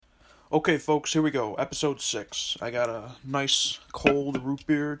Okay, folks, here we go. Episode 6. I got a nice cold root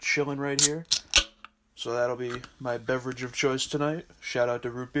beer chilling right here. So that'll be my beverage of choice tonight. Shout out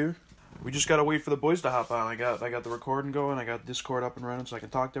to root beer. We just gotta wait for the boys to hop on. I got the recording going. I got Discord up and running so I can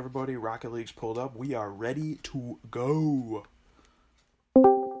talk to everybody. Rocket League's pulled up. We are ready to go.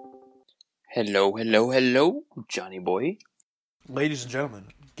 Hello, Johnny boy. Ladies and gentlemen,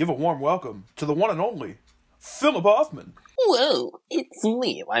 give a warm welcome to the one and only Philip Hoffman. Whoa, it's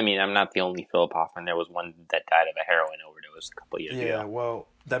me. I mean, I'm not the only Philip Hoffman. There was one that died of a heroin overdose a couple years ago. Yeah, well,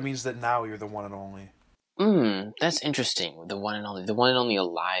 that means that now you're the one and only. That's interesting. The one and only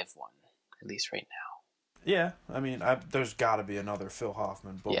alive one, at least right now. Yeah, I mean, there's gotta be another Phil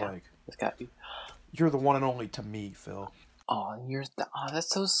Hoffman, but Yeah, it's gotta be. You're the one and only to me, Phil. Oh,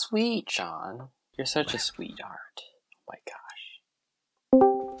 that's so sweet, John. You're such a sweetheart. Oh my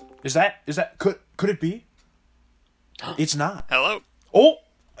gosh. Is that could it be? It's not. Hello. Oh,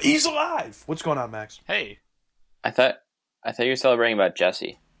 he's alive. What's going on, Max? Hey. I thought you were celebrating about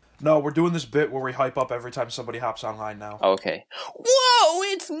Jesse. No, we're doing this bit where we hype up every time somebody hops online now. Oh, okay. Whoa,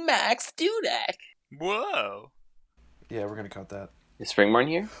 it's Max Dudek. Whoa. Yeah, we're gonna cut that. Is Springborn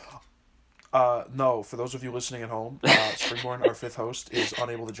here? No, for those of you listening at home, Springborn, our fifth host, is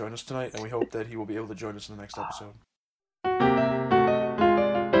unable to join us tonight, and we hope that he will be able to join us in the next episode.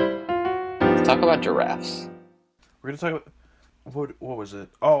 Let's talk about giraffes. We're gonna talk about what was it?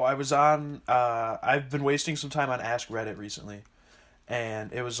 Oh, I was on. I've been wasting some time on Ask Reddit recently,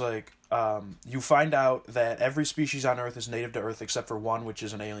 and it was like, you find out that every species on Earth is native to Earth except for one, which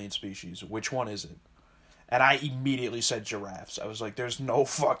is an alien species. Which one is it? And I immediately said giraffes. I was like, "There's no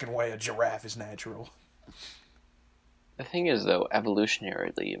fucking way a giraffe is natural." The thing is, though,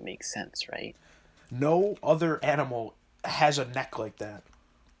 evolutionarily, it makes sense, right? No other animal has a neck like that.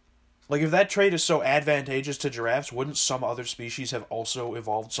 Like, if that trait is so advantageous to giraffes, wouldn't some other species have also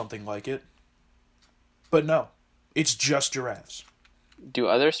evolved something like it? But no, it's just giraffes. Do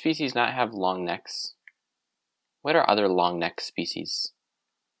other species not have long necks? What are other long neck species?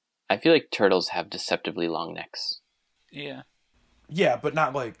 I feel like turtles have deceptively long necks. Yeah. Yeah, but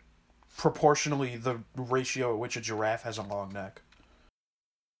not, like, proportionally the ratio at which a giraffe has a long neck.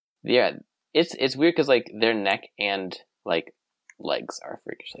 Yeah, it's weird because, like, their neck and, like, legs are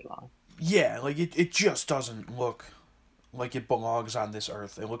freakishly long. Yeah, like, it just doesn't look like it belongs on this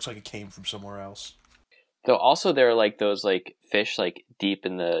earth. It looks like it came from somewhere else. Though also there are, like, those, like, fish, like, deep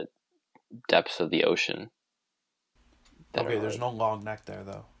in the depths of the ocean. Okay, there's no long neck there,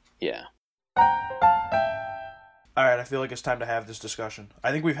 though. Yeah. Alright, I feel like it's time to have this discussion.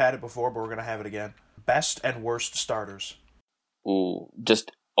 I think we've had it before, but we're going to have it again. Best and worst starters. Ooh,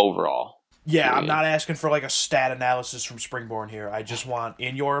 just overall. Yeah, Period. I'm not asking for, like, a stat analysis from Springborn here. I just want,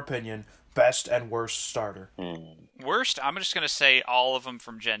 in your opinion, best and worst starter. Worst, I'm just going to say all of them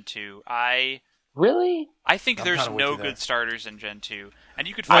from Gen 2. Really? I think I'm there's kinda with no you there. good starters in Gen 2. And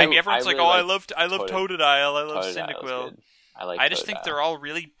you could find me. Everyone's really like, I like love Totodile, I love Totodile was Cyndaquil. good. I just think they're all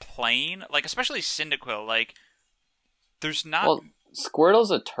really plain. Like, especially Cyndaquil. Like, there's not... Well,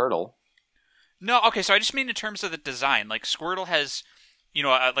 Squirtle's a turtle. No, okay, so I just mean in terms of the design. Like, Squirtle has,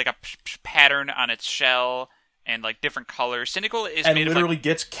 like a pattern on its shell and, like, different colors. Cyndaquil is And made of, literally like...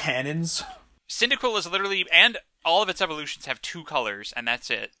 gets cannons. Cyndaquil is literally... And all of its evolutions have 2 colors, and that's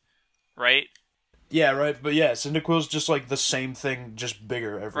it. Right? Yeah, right, but yeah, Cyndaquil's just, like, the same thing, just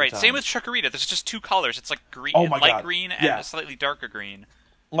bigger every Right, time. same with Chikorita. There's just 2 colors. It's, like, green, Oh my light God. green and Yeah. a slightly darker green.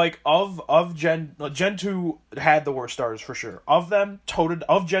 Like, of Gen 2 had the worst starters, for sure. Of them,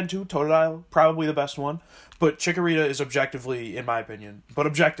 of Gen 2, Totodile, probably the best one. But Chikorita is objectively, in my opinion,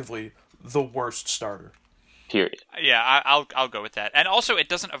 the worst starter. Period. Yeah, I'll go with that. And also, it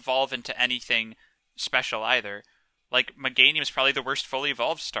doesn't evolve into anything special either. Like, Meganium is probably the worst fully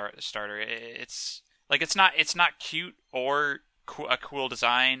evolved starter. It's not cute or a cool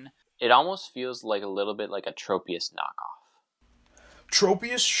design. It almost feels like a little bit like a Tropius knockoff.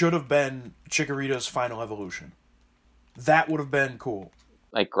 Tropius should have been Chikorita's final evolution. That would have been cool.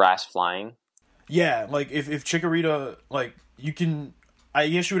 Like grass flying. Yeah, like, if Chikorita, like, you can... I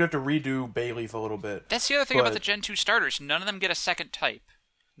guess you would have to redo Bayleaf a little bit. That's the other thing about the Gen 2 starters. None of them get a second type.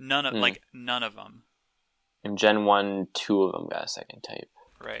 None of them. In Gen 1, 2 of them got a second type.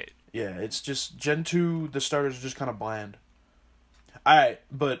 Right. Yeah, it's just... Gen 2, the starters are just kind of bland. Alright,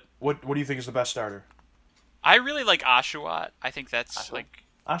 but what do you think is the best starter? I really like Oshawott. I think that's, like...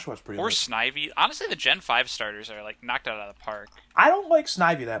 Oshawott's pretty Or good. Snivy. Honestly, the Gen 5 starters are, like, knocked out of the park. I don't like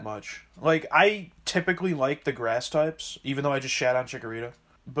Snivy that much. Like, I typically like the grass types, even though I just shat on Chikorita.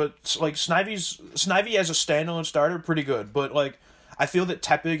 But, like, Snivy as a standalone starter, pretty good. But, like, I feel that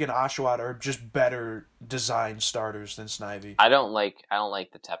Tepig and Oshawott are just better design starters than Snivy. I don't like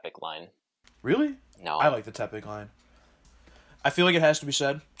the Tepig line. Really? No. I like the Tepig line. I feel like it has to be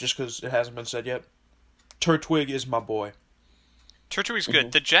said, just because it hasn't been said yet. Turtwig is my boy. Turtwig's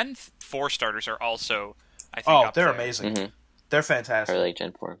good. The Gen 4 starters are also, I think, up they're there. amazing. Mm-hmm. They're fantastic. I like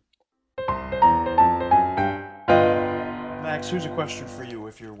Gen 4. Max, here's a question for you,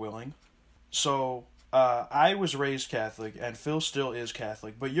 if you're willing. So, I was raised Catholic, and Phil still is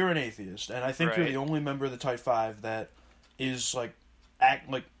Catholic, but you're an atheist, and I think you're the only member of the Type 5 that is, like,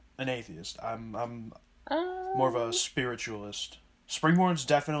 an atheist. I'm more of a spiritualist. Springborn's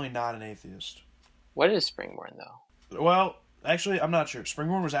definitely not an atheist. What is Springborn, though? Well, actually, I'm not sure.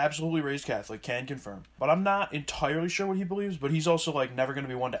 Springborn was absolutely raised Catholic, can confirm. But I'm not entirely sure what he believes, but he's also, like, never going to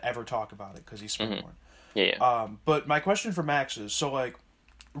be one to ever talk about it, because he's Springborn. Mm-hmm. Yeah. But my question for Max is, so, like,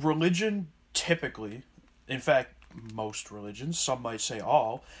 religion typically, in fact, most religions, some might say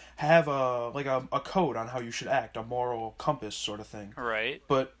all, have a code on how you should act, a moral compass sort of thing. Right.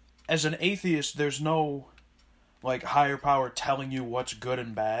 But as an atheist, there's no, like, higher power telling you what's good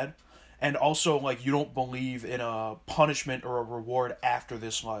and bad. And also, like, you don't believe in a punishment or a reward after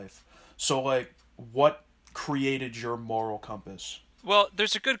this life. So, like, what created your moral compass? Well,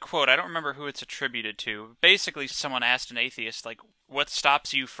 there's a good quote. I don't remember who it's attributed to. Basically, someone asked an atheist, like, what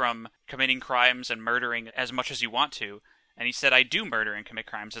stops you from committing crimes and murdering as much as you want to? And he said, I do murder and commit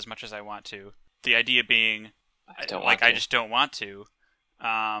crimes as much as I want to. The idea being, I just don't want to.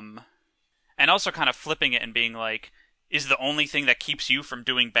 And also kind of flipping it and being like, is the only thing that keeps you from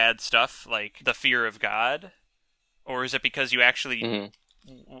doing bad stuff, like, the fear of God? Or is it because you actually,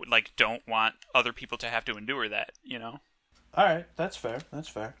 like, don't want other people to have to endure that, you know? Alright, that's fair.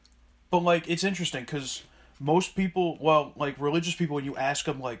 But, like, it's interesting, because most people, well, like, religious people, when you ask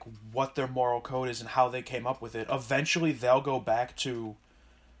them, like, what their moral code is and how they came up with it, eventually they'll go back to,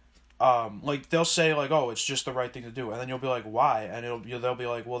 like, they'll say, like, oh, it's just the right thing to do. And then you'll be like, why? And they'll be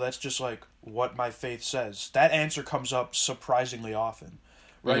like, well, that's just, like, what my faith says. That answer comes up surprisingly often,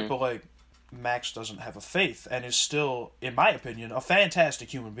 right? Mm-hmm. But, like, Max doesn't have a faith and is still, in my opinion, a fantastic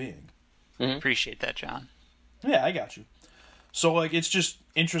human being. Mm-hmm. Appreciate that, John. Yeah, I got you. So, like, it's just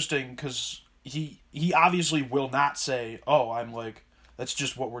interesting because he obviously will not say, oh, I'm, like, that's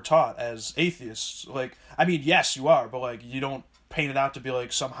just what we're taught as atheists. Like, I mean, yes, you are, but, like, you don't paint it out to be,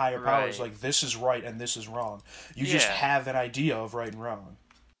 like, some higher power is like, this is right and this is wrong. You just have an idea of right and wrong.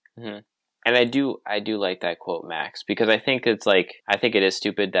 Mm-hmm. And I do like that quote, Max, because I think it is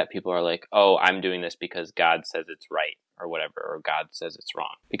stupid that people are like, oh, I'm doing this because God says it's right or whatever, or God says it's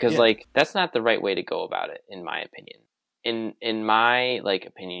wrong. Because, like, that's not the right way to go about it, in my opinion. In my, like,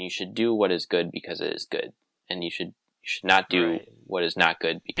 opinion, you should do what is good because it is good. And you should not do what is not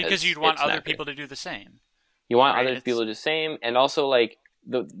good because you'd want other people to do the same. You want other people to do the same. And also, like,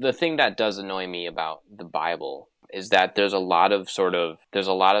 the thing that does annoy me about the Bible is that there's a lot of sort of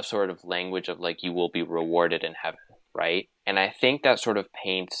language of, like, you will be rewarded in heaven, right? And I think that sort of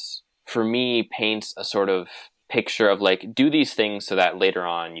paints a sort of picture of, like, do these things so that later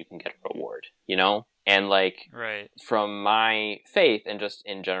on you can get a reward, you know? And, like, from my faith and just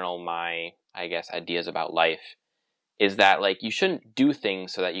in general my, I guess, ideas about life is that, like, you shouldn't do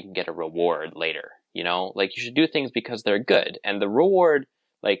things so that you can get a reward later, you know? Like, you should do things because they're good. And the reward,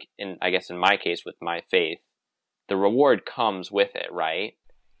 like, in my case with my faith, the reward comes with it, right?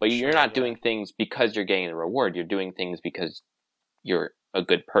 But you're not doing things because you're getting the reward. You're doing things because you're a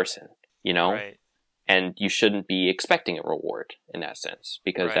good person, you know? Right. And you shouldn't be expecting a reward in that sense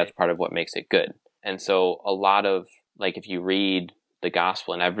because that's part of what makes it good. And so a lot of, like, if you read the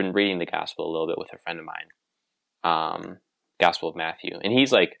gospel, and I've been reading the gospel a little bit with a friend of mine, Gospel of Matthew, and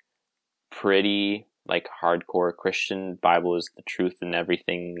he's, like, pretty, like, hardcore Christian. Bible is the truth and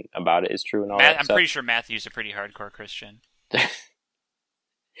everything about it is true and all that I'm stuff. pretty sure Matthew's a pretty hardcore Christian.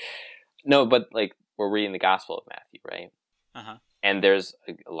 No, but, like, we're reading the Gospel of Matthew, right? Uh-huh. And there's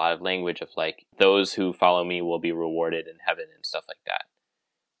a lot of language of, like, those who follow me will be rewarded in heaven and stuff like that.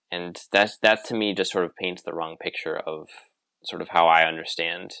 And that to me just sort of paints the wrong picture of sort of how I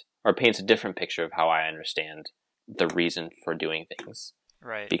understand, or paints a different picture of how I understand the reason for doing things.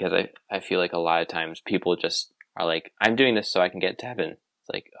 Right. Because I feel like a lot of times people just are like, I'm doing this so I can get to heaven. It's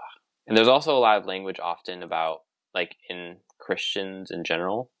like, ugh. And there's also a lot of language often about, like, with Christians in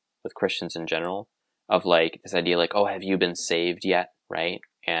general, of, like, this idea, like, oh, have you been saved yet? Right?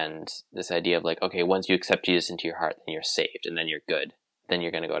 And this idea of, like, okay, once you accept Jesus into your heart, then you're saved, and then you're good. Then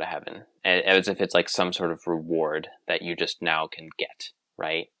you're going to go to heaven. And as if it's, like, some sort of reward that you just now can get,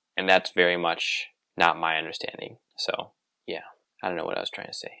 right? And that's very much not my understanding. So, yeah. I don't know what I was trying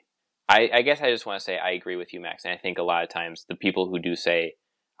to say. I guess I just want to say I agree with you, Max. And I think a lot of times the people who do say,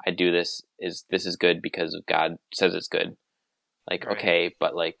 I do this is good because God says it's good. Like, Right. okay,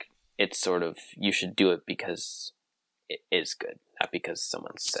 but like, it's sort of, you should do it because it is good, not because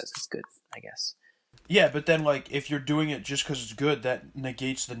someone says it's good, I guess. Yeah, but then, like, if you're doing it just because it's good, that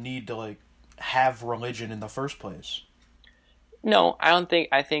negates the need to, like, have religion in the first place. No, I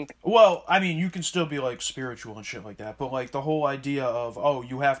think, Well, I mean, you can still be, like, spiritual and shit like that, but, like, the whole idea of, oh,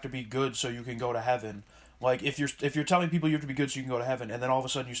 you have to be good so you can go to heaven. Like, if you're telling people you have to be good so you can go to heaven, and then all of a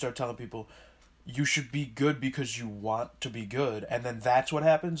sudden you start telling people you should be good because you want to be good, and then that's what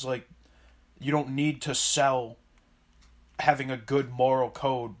happens, like, you don't need to sell having a good moral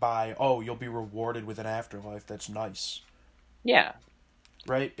code by, oh, you'll be rewarded with an afterlife. That's nice. yeah.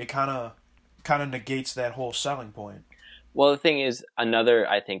 Right? It kind of negates that whole selling point. Well, the thing is, another,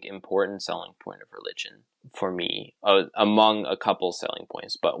 I think, important selling point of religion for me, among a couple selling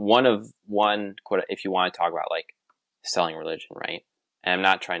points, but one, if you want to talk about like selling religion, right? And I'm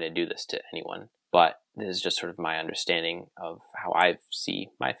not trying to do this to anyone, but this is just sort of my understanding of how I see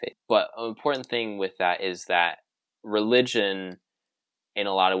my faith. But an important thing with that is that religion, in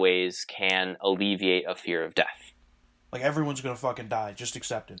a lot of ways, can alleviate a fear of death. Like, everyone's gonna fucking die. Just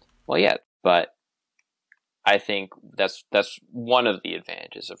accept it. Well, yeah, but I think that's one of the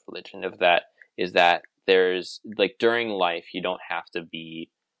advantages of religion, is that there's, like, during life, you don't have to be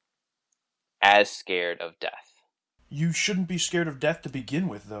as scared of death. You shouldn't be scared of death to begin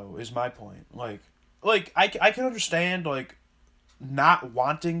with, though, is my point. Like I can understand, like, not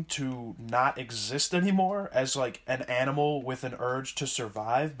wanting to not exist anymore as, like, an animal with an urge to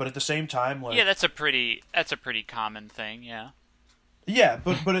survive, but at the same time, like... Yeah, that's a pretty common thing, yeah. Yeah,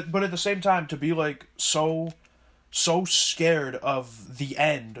 but at the same time, to be, like, so scared of the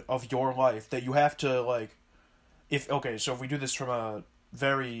end of your life that you have to, like... So if we do this from a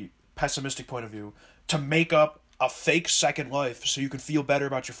very pessimistic point of view, to make up a fake second life so you can feel better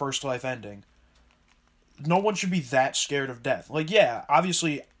about your first life ending... No one should be that scared of death. Like, yeah,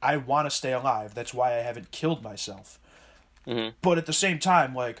 obviously, I want to stay alive. That's why I haven't killed myself. Mm-hmm. But at the same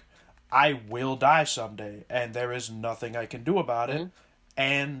time, like, I will die someday, and there is nothing I can do about it.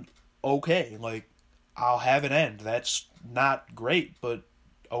 And, okay, like, I'll have an end. That's not great, but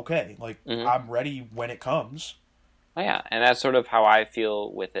okay. Like, I'm ready when it comes. Oh, yeah, and that's sort of how I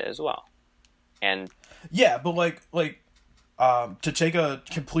feel with it as well. And yeah, but, like, to take a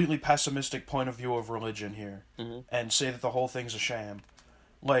completely pessimistic point of view of religion here and say that the whole thing's a sham,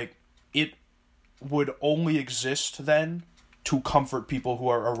 like, it would only exist then to comfort people who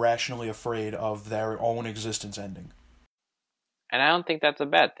are irrationally afraid of their own existence ending. And I don't think that's a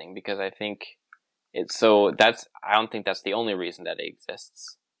bad thing, because I think I don't think that's the only reason that it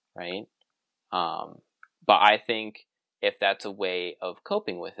exists, right? But I think if that's a way of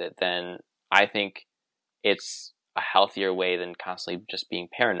coping with it, then I think it's a healthier way than constantly just being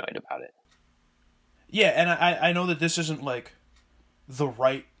paranoid about it. Yeah, and I know that this isn't, like, the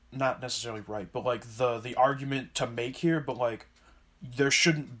right, not necessarily right, but, like, the argument to make here, but, like, there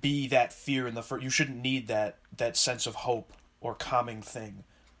shouldn't be that fear in the first... You shouldn't need that sense of hope or calming thing.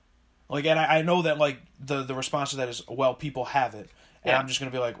 Like, and I know that, like, the response to that is, well, people have it. And I'm just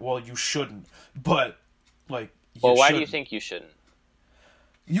going to be like, well, you shouldn't. But, like, well, why do you think you shouldn't?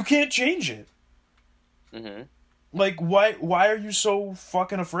 You can't change it. Mm-hmm. Like, why are you so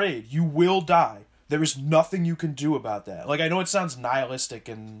fucking afraid? You will die. There is nothing you can do about that. Like, I know it sounds nihilistic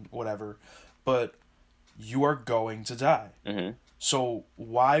and whatever, but you are going to die. Mm-hmm. So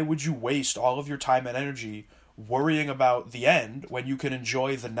why would you waste all of your time and energy worrying about the end when you can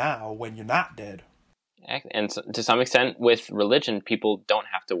enjoy the now when you're not dead? And so, to some extent, with religion, people don't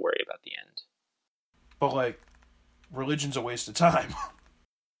have to worry about the end. But, like, religion's a waste of time.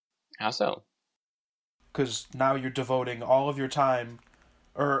 How so? Because now you're devoting all of your time,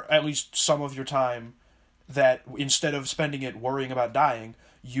 or at least some of your time, that instead of spending it worrying about dying,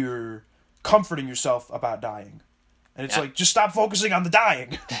 you're comforting yourself about dying. And it's like, just stop focusing on the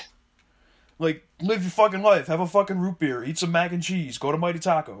dying. Like, live your fucking life. Have a fucking root beer. Eat some mac and cheese. Go to Mighty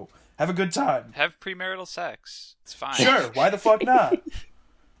Taco. Have a good time. Have premarital sex. It's fine. Sure, why the fuck not?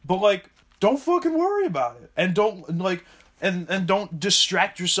 But, like, don't fucking worry about it. And don't, like... And don't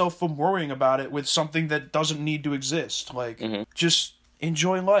distract yourself from worrying about it with something that doesn't need to exist. Like, just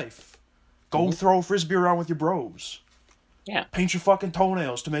enjoy life. Go throw a Frisbee around with your bros. Yeah. Paint your fucking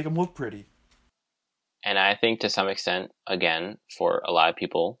toenails to make them look pretty. And I think to some extent, again, for a lot of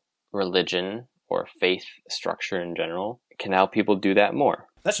people, religion or faith structure in general can help people do that more.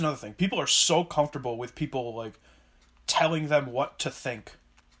 That's another thing. People are so comfortable with people, like, telling them what to think.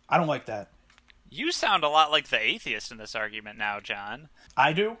 I don't like that. You sound a lot like the atheist in this argument now, John.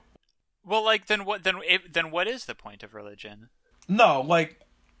 I do? Well, like then what? Then what is the point of religion? No, like,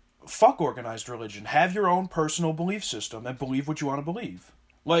 fuck organized religion. Have your own personal belief system and believe what you want to believe.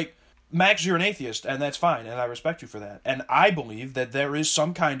 Like, Max, you're an atheist, and that's fine, and I respect you for that. And I believe that there is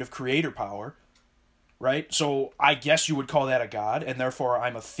some kind of creator power, right? So I guess you would call that a god, and therefore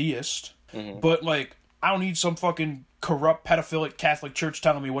I'm a theist. Mm-hmm. But, like, I don't need some fucking corrupt, pedophilic Catholic church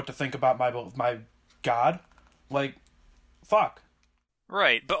telling me what to think about my god. Like, fuck.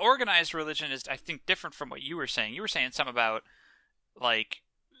 Right, but organized religion is, I think, different from what you were saying. You were saying something about, like,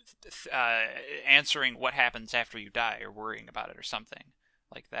 answering what happens after you die or worrying about it or something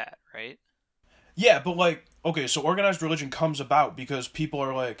like that, right? Yeah, but, like, okay, so organized religion comes about because people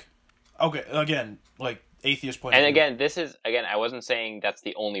are like, okay, again, like, atheist point of And view. again, I wasn't saying that's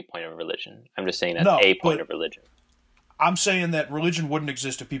the only point of religion. I'm just saying that's No, a point but- of religion. I'm saying that religion wouldn't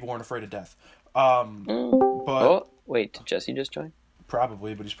exist if people weren't afraid of death. But Oh, wait, did Jesse just join?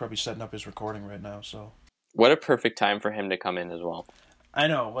 probably, but he's probably setting up his recording right now, so. What a perfect time for him to come in as well. I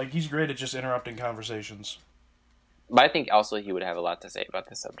know, like, he's great at just interrupting conversations. But I think also he would have a lot to say about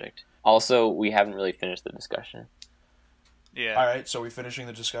this subject. Also, we haven't really finished the discussion. Yeah. Alright, so are we finishing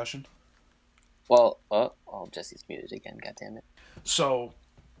the discussion? Well, Jesse's muted again, goddammit. So,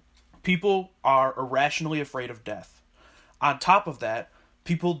 people are irrationally afraid of death. On top of that,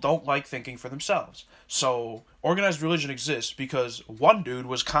 people don't like thinking for themselves. So, organized religion exists because one dude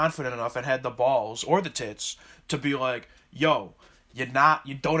was confident enough and had the balls, or the tits, to be like, yo, you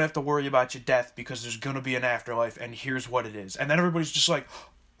don't have to worry about your death because there's gonna be an afterlife, and here's what it is. And then everybody's just like,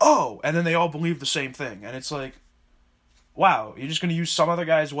 oh! And then they all believe the same thing. And it's like, wow, you're just gonna use some other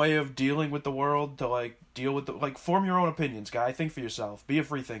guy's way of dealing with the world to, like, deal with form your own opinions, guy. Think for yourself. Be a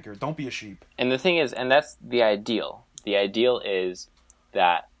free thinker. Don't be a sheep. And the thing is, and that's the ideal. The ideal is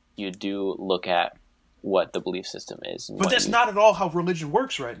that you do look at what the belief system is. But that's not at all how religion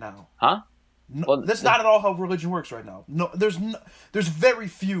works right now. Huh? No, Well, that's not at all how religion works right now. No, there's very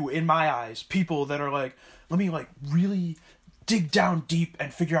few in my eyes people that are like, let me like really dig down deep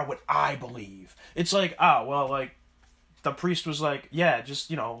and figure out what I believe. It's like, like the priest was like, yeah, just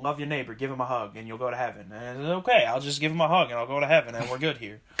love your neighbor, give him a hug, and you'll go to heaven. And okay, I'll just give him a hug and I'll go to heaven and we're good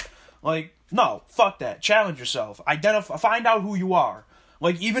here. Like, no, fuck that. Challenge yourself. Find out who you are.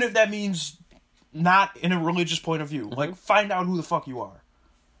 Like, even if that means not in a religious point of view. Mm-hmm. Like, find out who the fuck you are.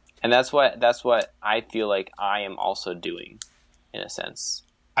 And that's what I feel like I am also doing, in a sense.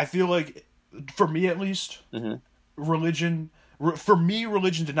 I feel like, for me at least, Mm-hmm. religion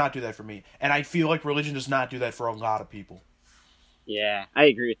did not do that for me. And I feel like religion does not do that for a lot of people. Yeah, I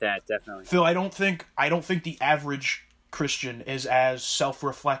agree with that, definitely. Phil, I don't think the average Christian is as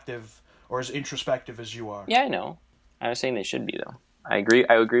self-reflective or as introspective as you are. Yeah, I know. I was saying they should be, though. I agree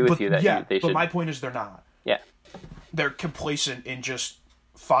with you that they should. But my point is they're not. Yeah. They're complacent in just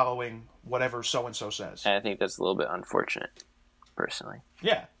following whatever so-and-so says. And I think that's a little bit unfortunate, personally.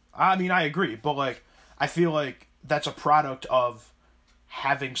 Yeah. I mean, I agree. But, like, I feel like that's a product of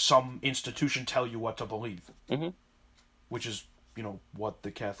having some institution tell you what to believe. Mm-hmm. Which is, what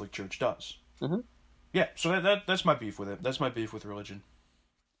the Catholic Church does. Mm-hmm. Yeah, so that's my beef with it. That's my beef with religion.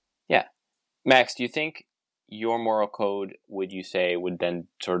 Yeah. Max, do you think your moral code, would you say, would then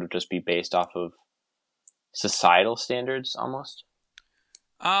sort of just be based off of societal standards, almost?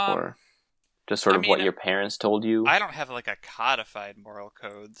 Or just sort of what your parents told you? I don't have like a codified moral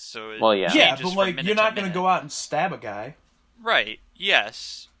code, so it yeah. Yeah, changes but from like minute you're to not going to minute. go out and stab a guy. Right.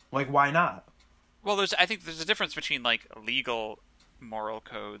 Yes. Like, why not? Well, I think there's a difference between like legal moral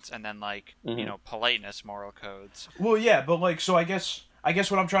codes and then like Mm-hmm. politeness moral codes. Well, yeah, but like, so I guess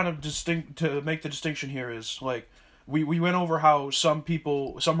what I'm trying to make the distinction here is like we went over how some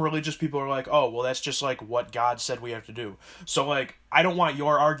religious people are like, oh, well, that's just like what God said we have to do. So like, I don't want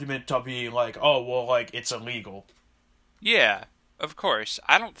your argument to be like, oh, well, like it's illegal. Yeah, of course.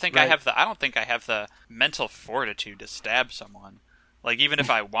 I don't think I have the mental fortitude to stab someone. Like even if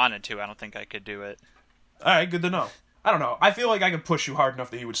I wanted to, I don't think I could do it. All right, good to know. I don't know. I feel like I could push you hard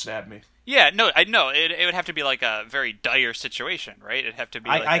enough that you would stab me. Yeah, no, I know it would have to be like a very dire situation, right? It'd have to be.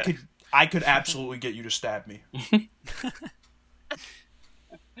 I could absolutely get you to stab me.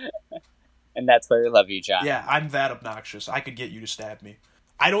 And that's why we love you, John. Yeah, I'm that obnoxious. I could get you to stab me.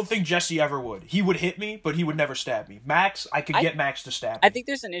 I don't think Jesse ever would. He would hit me, but he would never stab me. Max, I could get Max to stab me. I think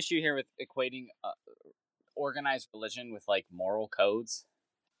there's an issue here with equating organized religion with like moral codes.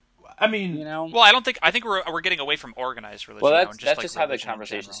 I mean, Well, I think we're getting away from organized religion. Well, now that's and just, just like, how the religion in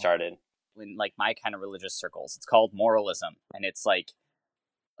conversation general. started. In like my kind of religious circles, it's called moralism, and it's like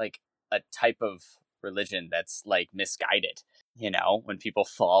a type of religion that's like misguided. When people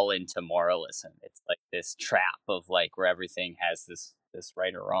fall into moralism, it's like this trap of like where everything has this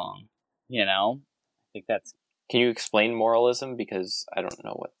right or wrong. You know, I think that's Can you explain moralism? Because I don't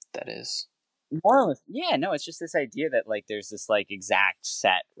know what that is. moralism. Yeah, no, it's just this idea that like there's this like exact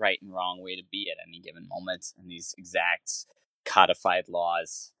set right and wrong way to be at any given moment, and these exact codified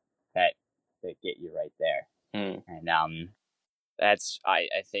laws that get you right there. And that's I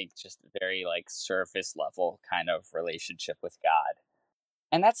think just a very like surface level kind of relationship with God.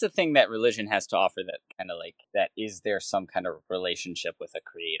 And that's the thing that religion has to offer, that kind of like, that is there some kind of relationship with a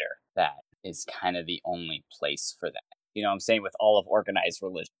creator that is kind of the only place for that. You know what I'm saying? With all of organized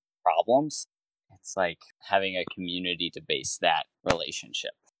religion problems, it's like having a community to base that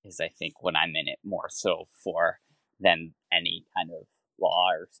relationship is, I think, what I'm in it more so for than any kind of law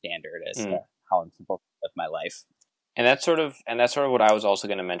or standard as to how I'm supposed to live my life. And that's sort of what I was also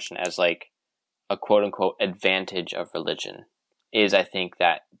going to mention as like a quote unquote advantage of religion is, I think,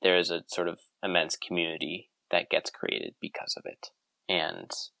 that there is a sort of immense community that gets created because of it. And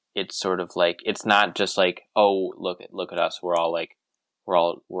it's sort of like, it's not just like, oh, look at us, we're all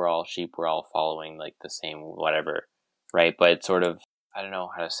sheep, we're all following like the same whatever, right? But it's sort of, I don't know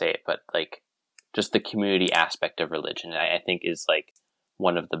how to say it, but like just the community aspect of religion, I think, is like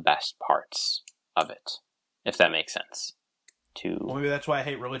one of the best parts of it, if that makes sense. Well, maybe that's why I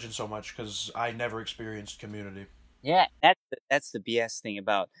hate religion so much, because I never experienced community. Yeah, that's the BS thing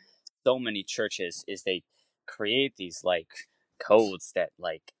about so many churches, is they create these like codes that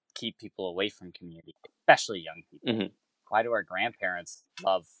like keep people away from community, especially young people. Mm-hmm. Why do our grandparents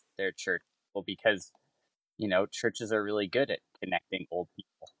love their church? Well, because, you know, churches are really good at connecting old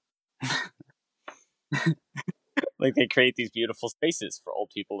people. Like, they create these beautiful spaces for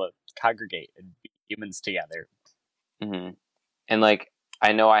old people to congregate and be humans together. Mm-hmm. And like,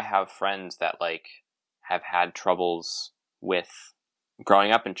 I know I have friends that like have had troubles with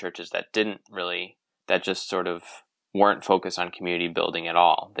growing up in churches that just sort of weren't focused on community building at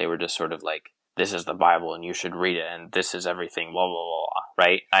all. They were just sort of like, this is the Bible and you should read it and this is everything, blah, blah, blah, blah,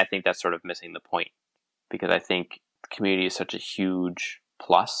 right? I think that's sort of missing the point, because I think community is such a huge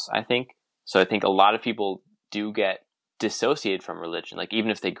plus, I think. So I think a lot of people do get dissociated from religion, like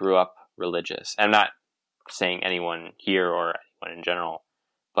even if they grew up religious. I'm not saying anyone here or anyone in general,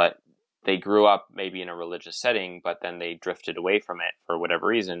 but they grew up maybe in a religious setting, but then they drifted away from it for whatever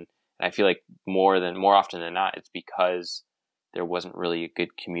reason. And I feel like more often than not, it's because there wasn't really a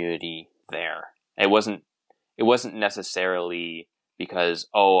good community there. It wasn't necessarily because,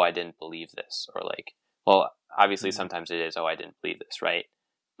 oh, I didn't believe this, or like, well, obviously sometimes it is, oh, I didn't believe this, right?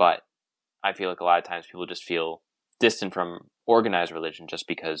 But I feel like a lot of times people just feel distant from organized religion just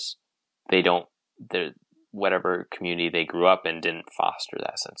because whatever community they grew up in didn't foster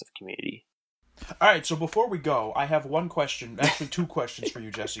that sense of community. All right, so before we go, I have one question, actually two questions for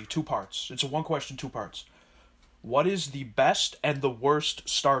you, Jesse. 2 parts. It's a one question, 2 parts. What is the best and the worst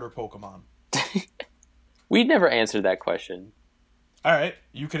starter Pokemon? We never answered that question. All right,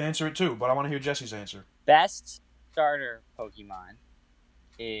 you can answer it too, but I want to hear Jesse's answer. Best starter Pokemon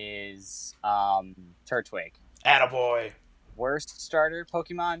is Turtwig. Attaboy. Worst starter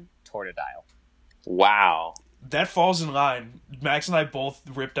Pokemon, Totodile. Wow. That falls in line. Max and I both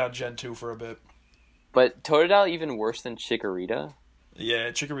ripped on Gen 2 for a bit. But Totodile even worse than Chikorita?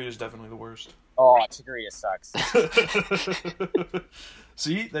 Yeah, Chikorita's definitely the worst. Oh, Chikorita sucks.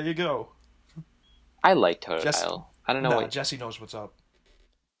 See? There you go. I like Totodile. I don't know what... Jesse knows what's up.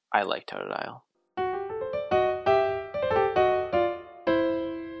 I like Totodile.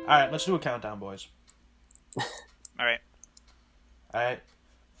 Alright, let's do a countdown, boys. Alright. Alright.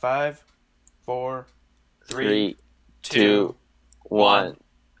 5, 4, 3, 2, 1.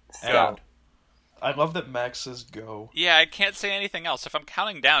 Go. I love that Max says go. Yeah, I can't say anything else. If I'm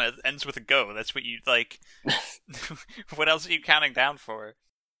counting down, it ends with a go. That's what you like. What else are you counting down for?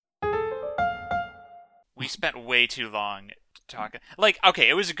 We spent way too long talking. Like, okay,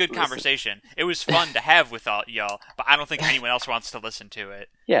 it was a good conversation. It was fun to have with all y'all, but I don't think anyone else wants to listen to it.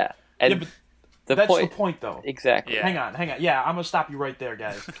 Yeah, and yeah, but that's the point, though. Exactly. Yeah. Hang on. Yeah, I'm gonna stop you right there,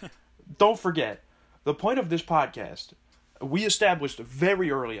 guys. Don't forget, the point of this podcast, we established very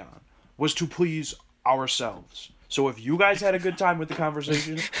early on, was to please ourselves. So if you guys had a good time with the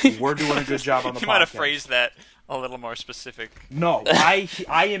conversation, we're doing a good job on the podcast. You might have phrased that a little more specific. No, I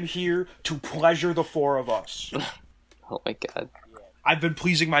am here to pleasure the 4 of us. Oh my god. I've been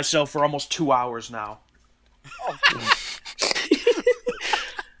pleasing myself for almost 2 hours now.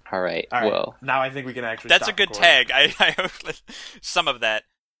 All right. Well, now I think we can actually. That's stop a good recording. tag. I hope some of that.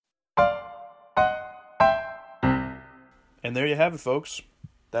 And there you have it, folks.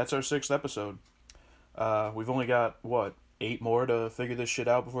 That's our 6th episode. We've only got 8 more to figure this shit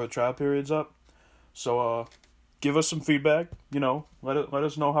out before the trial period's up. So give us some feedback. Let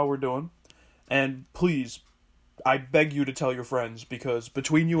us know how we're doing. And please, I beg you to tell your friends, because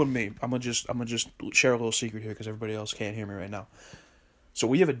between you and me, I'm gonna just share a little secret here because everybody else can't hear me right now. So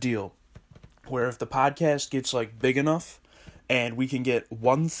we have a deal where if the podcast gets like big enough and we can get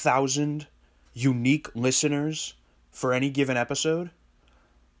 1,000 unique listeners for any given episode,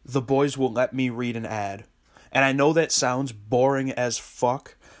 the boys will let me read an ad. And I know that sounds boring as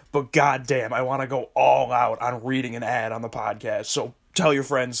fuck, but goddamn, I want to go all out on reading an ad on the podcast. So tell your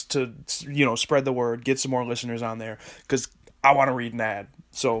friends to, spread the word, get some more listeners on there, because I want to read an ad.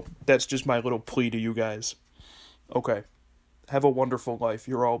 So that's just my little plea to you guys. Okay. Have a wonderful life.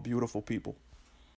 You're all beautiful people.